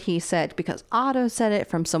hear what he said because Otto said it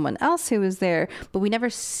from someone else who was there, but we never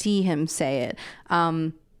see him say it.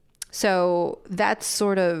 So that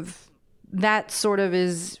sort of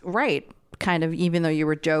is right, kind of, even though you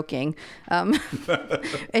were joking.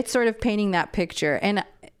 It's sort of painting that picture. And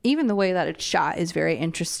even the way that it's shot is very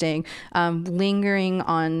interesting. Lingering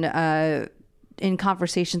on in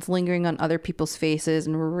conversations lingering on other people's faces,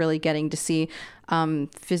 and we're really getting to see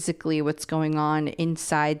physically what's going on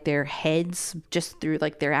inside their heads just through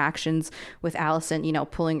like their actions with Alicent, you know,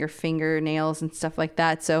 pulling her fingernails and stuff like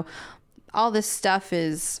that. So all this stuff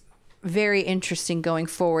is very interesting going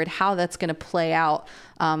forward, how that's going to play out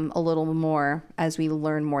a little more as we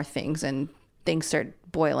learn more things and things start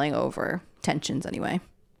boiling over, tensions anyway.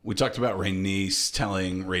 We talked about Rhaenys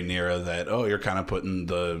telling Rhaenyra that, oh, you're kind of putting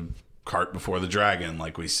the cart before the dragon,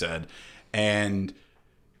 like we said. And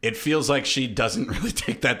it feels like she doesn't really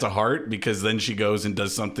take that to heart, because then she goes and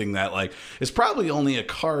does something that, like, is probably only a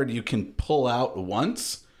card you can pull out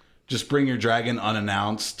once. Just bring your dragon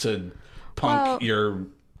unannounced to punk your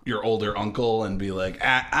older uncle and be like,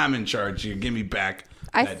 I'm in charge. You give me back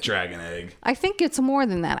that dragon egg. I think it's more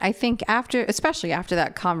than that. I think especially after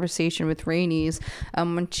that conversation with Rhaenys,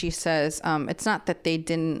 when she says, it's not that they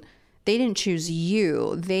didn't choose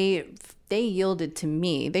you. They yielded to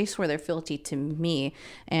me. They swore their fealty to me.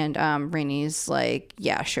 And Rhaenys like,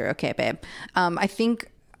 yeah, sure. Okay, babe. I think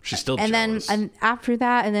she's still jealous. And after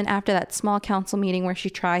that small council meeting where she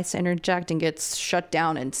tries to interject and gets shut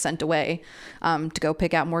down and sent away to go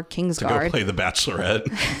pick out more Kingsguard. To go play the Bachelorette.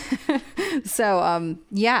 So,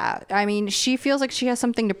 yeah, I mean, she feels like she has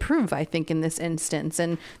something to prove, I think, in this instance.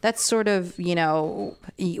 And that's sort of, you know,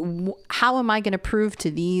 how am I going to prove to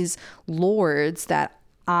these lords that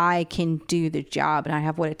I can do the job and I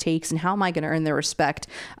have what it takes, and how am I going to earn their respect?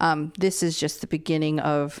 This is just the beginning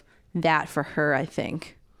of that for her, I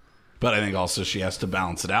think. But I think also she has to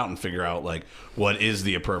balance it out and figure out, like, what is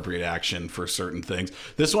the appropriate action for certain things.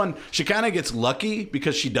 This one, she kind of gets lucky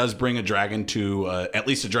because she does bring a dragon to at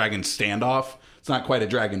least a dragon standoff. It's not quite a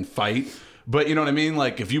dragon fight, but you know what I mean?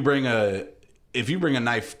 Like, if you bring a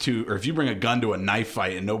knife to, or if you bring a gun to a knife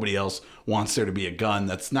fight and nobody else wants there to be a gun,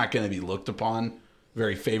 that's not going to be looked upon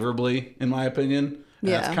very favorably, in my opinion. And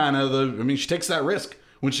yeah. That's kind of she takes that risk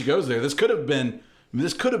when she goes there. This could have been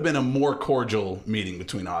a more cordial meeting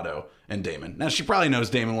between Otto and Daemon. Now, she probably knows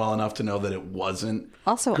Daemon well enough to know that it wasn't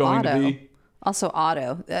also going Otto. to be. Also,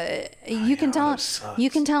 Otto. You can tell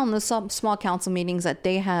in the small council meetings that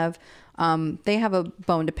they have a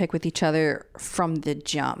bone to pick with each other from the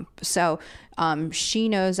jump. So she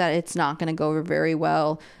knows that it's not going to go over very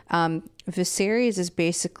well. Viserys is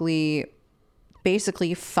basically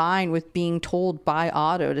fine with being told by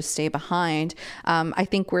Otto to stay behind. I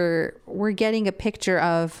think we're getting a picture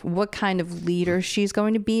of what kind of leader she's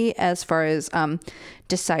going to be as far as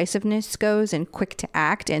decisiveness goes and quick to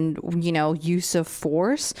act and, you know, use of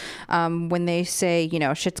force. When they say, you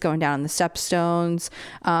know, shit's going down in the Stepstones,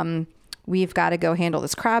 we've got to go handle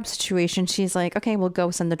this crab situation. She's like, okay, we'll go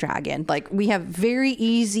send the dragon. Like, we have very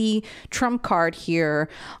easy trump card here.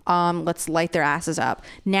 Let's light their asses up.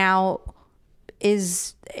 Now,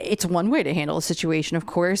 it's one way to handle a situation, of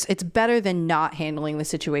course. It's better than not handling the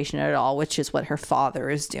situation at all, which is what her father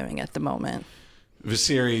is doing at the moment.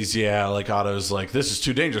 Viserys, yeah, like Otto's like, this is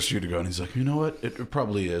too dangerous for you to go. And he's like, you know what? It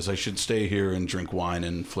probably is. I should stay here and drink wine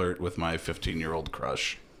and flirt with my 15-year-old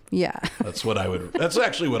crush. Yeah. That's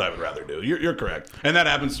actually what I would rather do. You're correct. And that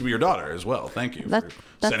happens to be your daughter as well. Thank you for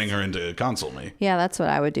sending her in to console me. Yeah, that's what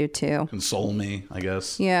I would do too. Console me, I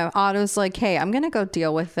guess. Yeah, Otto's like, hey, I'm going to go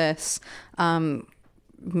deal with this.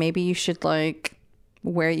 Maybe you should like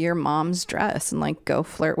wear your mom's dress and like go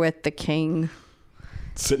flirt with the king.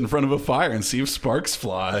 Sit in front of a fire and see if sparks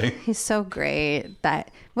fly. He's so great.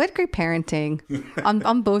 What great parenting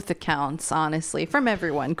on both accounts, honestly, from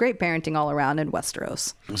everyone. Great parenting all around in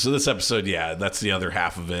Westeros. So this episode, yeah, that's the other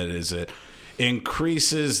half of it, is it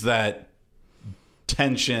increases that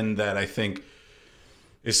tension that I think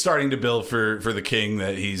is starting to build for the king,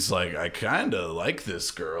 that he's like, I kind of like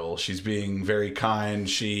this girl. She's being very kind.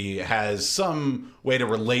 She has some way to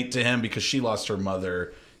relate to him because she lost her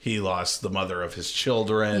mother. He lost the mother of his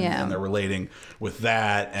children, and they're relating with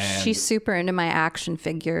that. And she's super into my action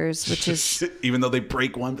figures, which is even though they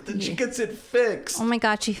break one, but then she gets it fixed. Oh my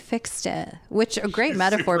god, she fixed it! Which a great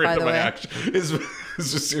metaphor, by the way. Is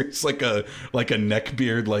serious, like a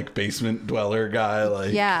neckbeard, like basement dweller guy.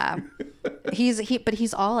 Like, yeah, but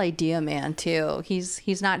he's all idea man too.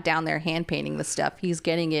 He's not down there hand painting the stuff. He's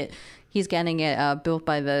getting it built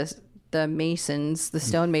by the masons, the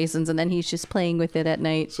stone masons, and then he's just playing with it at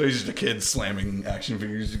night. So he's just a kid slamming action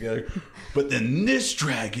figures together. But then this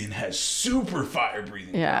dragon has super fire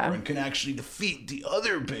breathing power and can actually defeat the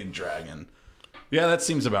other big dragon. Yeah, that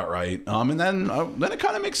seems about right. And then it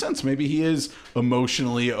kind of makes sense. Maybe he is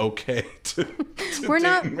emotionally okay to we're date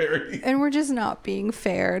not and marry. And we're just not being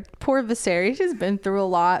fair. Poor Viserys has been through a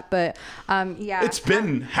lot, but yeah. It's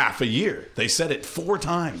been half a year. They said it 4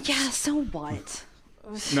 times. Yeah, so what?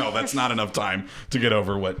 No, that's not enough time to get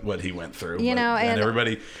over what he went through. You know, and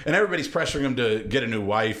and everybody's pressuring him to get a new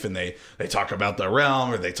wife, and they talk about the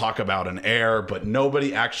realm or they talk about an heir, but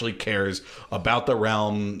nobody actually cares about the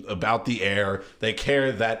realm, about the heir. They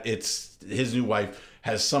care that it's his new wife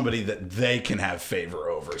has somebody that they can have favor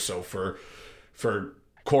over. So for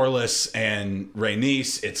Corlys and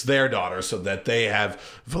Rhaenys, it's their daughter, so that they have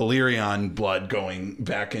Valyrian blood going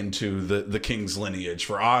back into the king's lineage.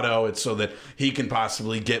 For Otto, it's so that he can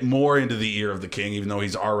possibly get more into the ear of the king, even though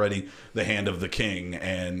he's already the hand of the king.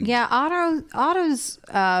 And yeah, Otto's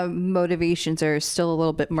motivations are still a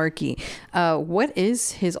little bit murky. What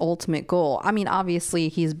is his ultimate goal? I mean, obviously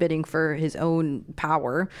he's bidding for his own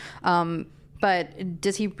power. But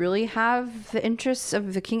does he really have the interests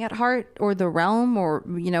of the king at heart, or the realm, or,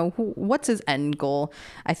 you know, what's his end goal?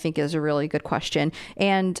 I think is a really good question.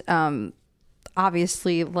 And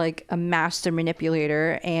obviously, like a master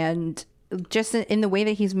manipulator, and just in the way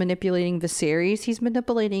that he's manipulating Viserys, he's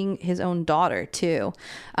manipulating his own daughter too.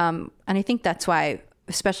 And I think that's why,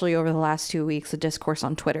 especially over the last 2 weeks, the discourse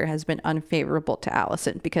on Twitter has been unfavorable to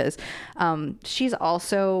Alicent, because she's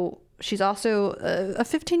also a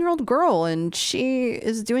 15-year-old girl, and she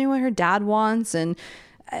is doing what her dad wants, and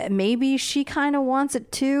maybe she kind of wants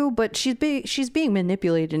it too, but she's being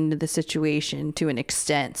manipulated into the situation to an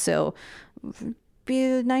extent. So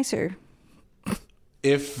be nicer.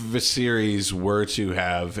 If Viserys were to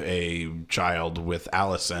have a child with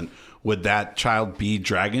Alicent, would that child be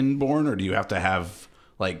dragonborn, or do you have to have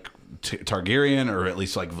like Targaryen or at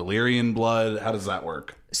least like Valyrian blood? How does that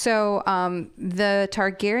work? So the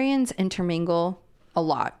Targaryens intermingle a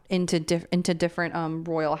lot into different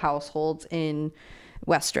royal households in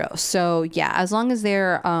Westeros. So yeah, as long as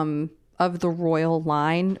they're of the royal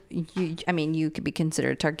line, you could be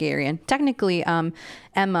considered Targaryen. Technically,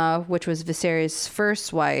 Emma, which was Viserys'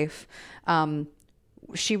 first wife,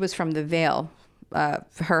 she was from the Vale.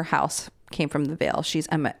 Her house came from the Vale. She's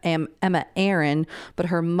Emma Arryn, but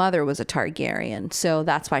her mother was a Targaryen, so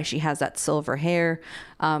that's why she has that silver hair,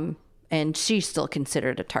 and she's still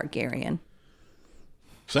considered a Targaryen.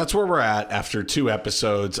 So that's where we're at after 2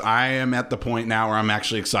 episodes. I am at the point now where I'm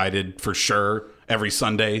actually excited for sure every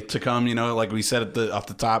Sunday to come. You know, like we said off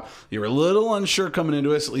the top, you were a little unsure coming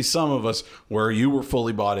into us, at least some of us, where you were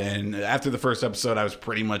fully bought in. After the first episode, I was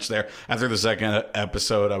pretty much there. After the second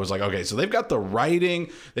episode, I was like, okay, so they've got the writing,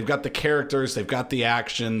 they've got the characters, they've got the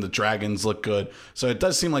action, the dragons look good. So it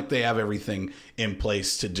does seem like they have everything in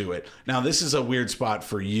place to do it. Now, this is a weird spot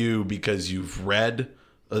for you because you've read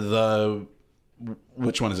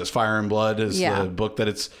which one is this? Fire and Blood is the book that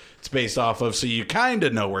it's based off of. So you kind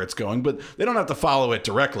of know where it's going, but they don't have to follow it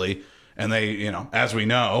directly. And they, you know, as we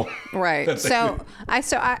know, right. For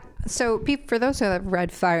those who have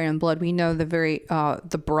read Fire and Blood, we know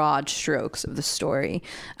the broad strokes of the story.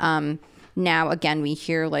 Now, again, we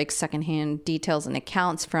hear like secondhand details and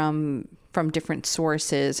accounts from different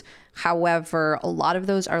sources. However, a lot of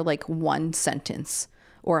those are like one sentence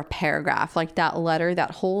or a paragraph. Like that letter,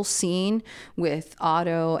 that whole scene with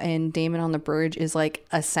Otto and Daemon on the bridge is like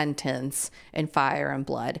a sentence in Fire and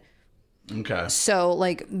Blood. Okay. So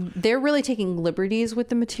like they're really taking liberties with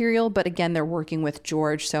the material, but again, they're working with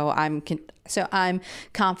George. So I'm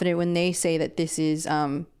confident when they say that this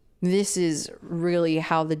is really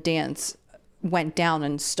how the dance went down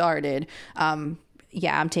and started. I'm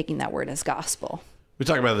taking that word as gospel. We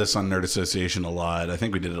talk about this on Nerd Association a lot. I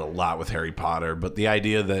think we did it a lot with Harry Potter, but the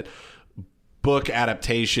idea that book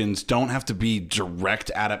adaptations don't have to be direct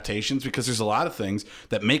adaptations, because there's a lot of things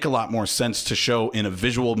that make a lot more sense to show in a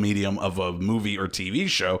visual medium of a movie or TV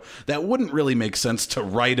show that wouldn't really make sense to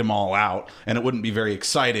write them all out, and it wouldn't be very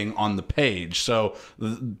exciting on the page. So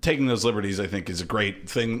taking those liberties, I think, is a great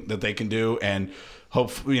thing that they can do, and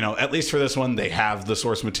hope, you know, at least for this one, they have the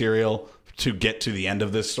source material to get to the end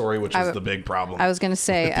of this story, which is the big problem. I was going to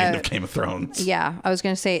say at the end of Game of Thrones. Yeah, I was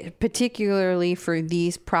going to say, particularly for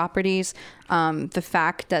these properties, the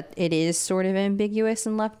fact that it is sort of ambiguous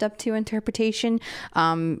and left up to interpretation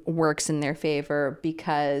works in their favor,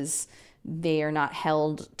 because they are not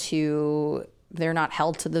held to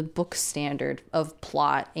the book standard of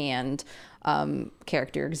plot and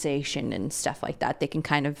characterization and stuff like that. They can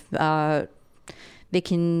kind of they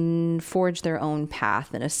can forge their own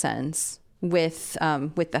path in a sense with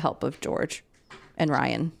the help of George and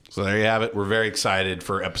Ryan. So there you have it. We're very excited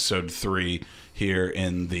for episode 3 here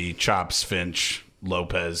in the Chops Finch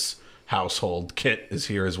Lopez household. Kit is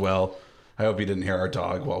here as well. I hope you didn't hear our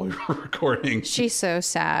dog while we were recording. She's so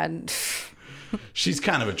sad. She's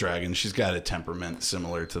kind of a dragon. She's got a temperament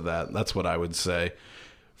similar to that. That's what I would say.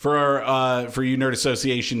 For you Nerd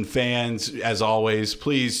Association fans, as always,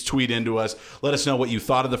 please tweet into us. Let us know what you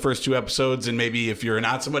thought of the first 2 episodes, and maybe if you're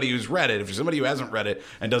not somebody who's read it, if you're somebody who hasn't read it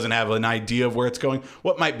and doesn't have an idea of where it's going,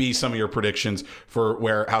 what might be some of your predictions for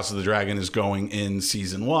where House of the Dragon is going in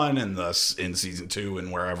season 1 and thus in season 2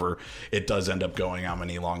 and wherever it does end up going, how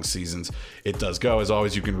many long seasons it does go. As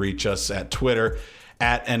always, you can reach us at Twitter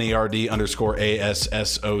at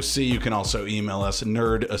NERD_ASSOC. You can also email us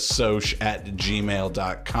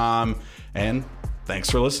nerdassoc@gmail.com. And thanks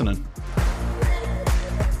for listening.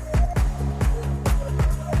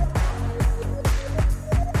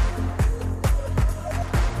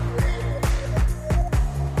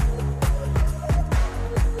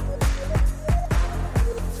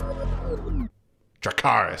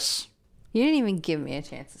 Dracarys. You didn't even give me a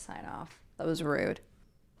chance to sign off. That was rude.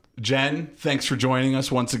 Jen, thanks for joining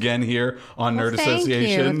us once again here on Nerd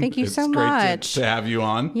Association. Thank you so great much to have you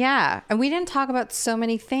on. Yeah, and we didn't talk about so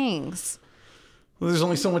many things. Well, there's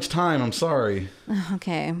only so much time. I'm sorry.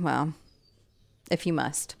 Okay, well, if you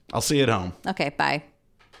must. I'll see you at home. Okay, bye.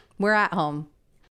 We're at home.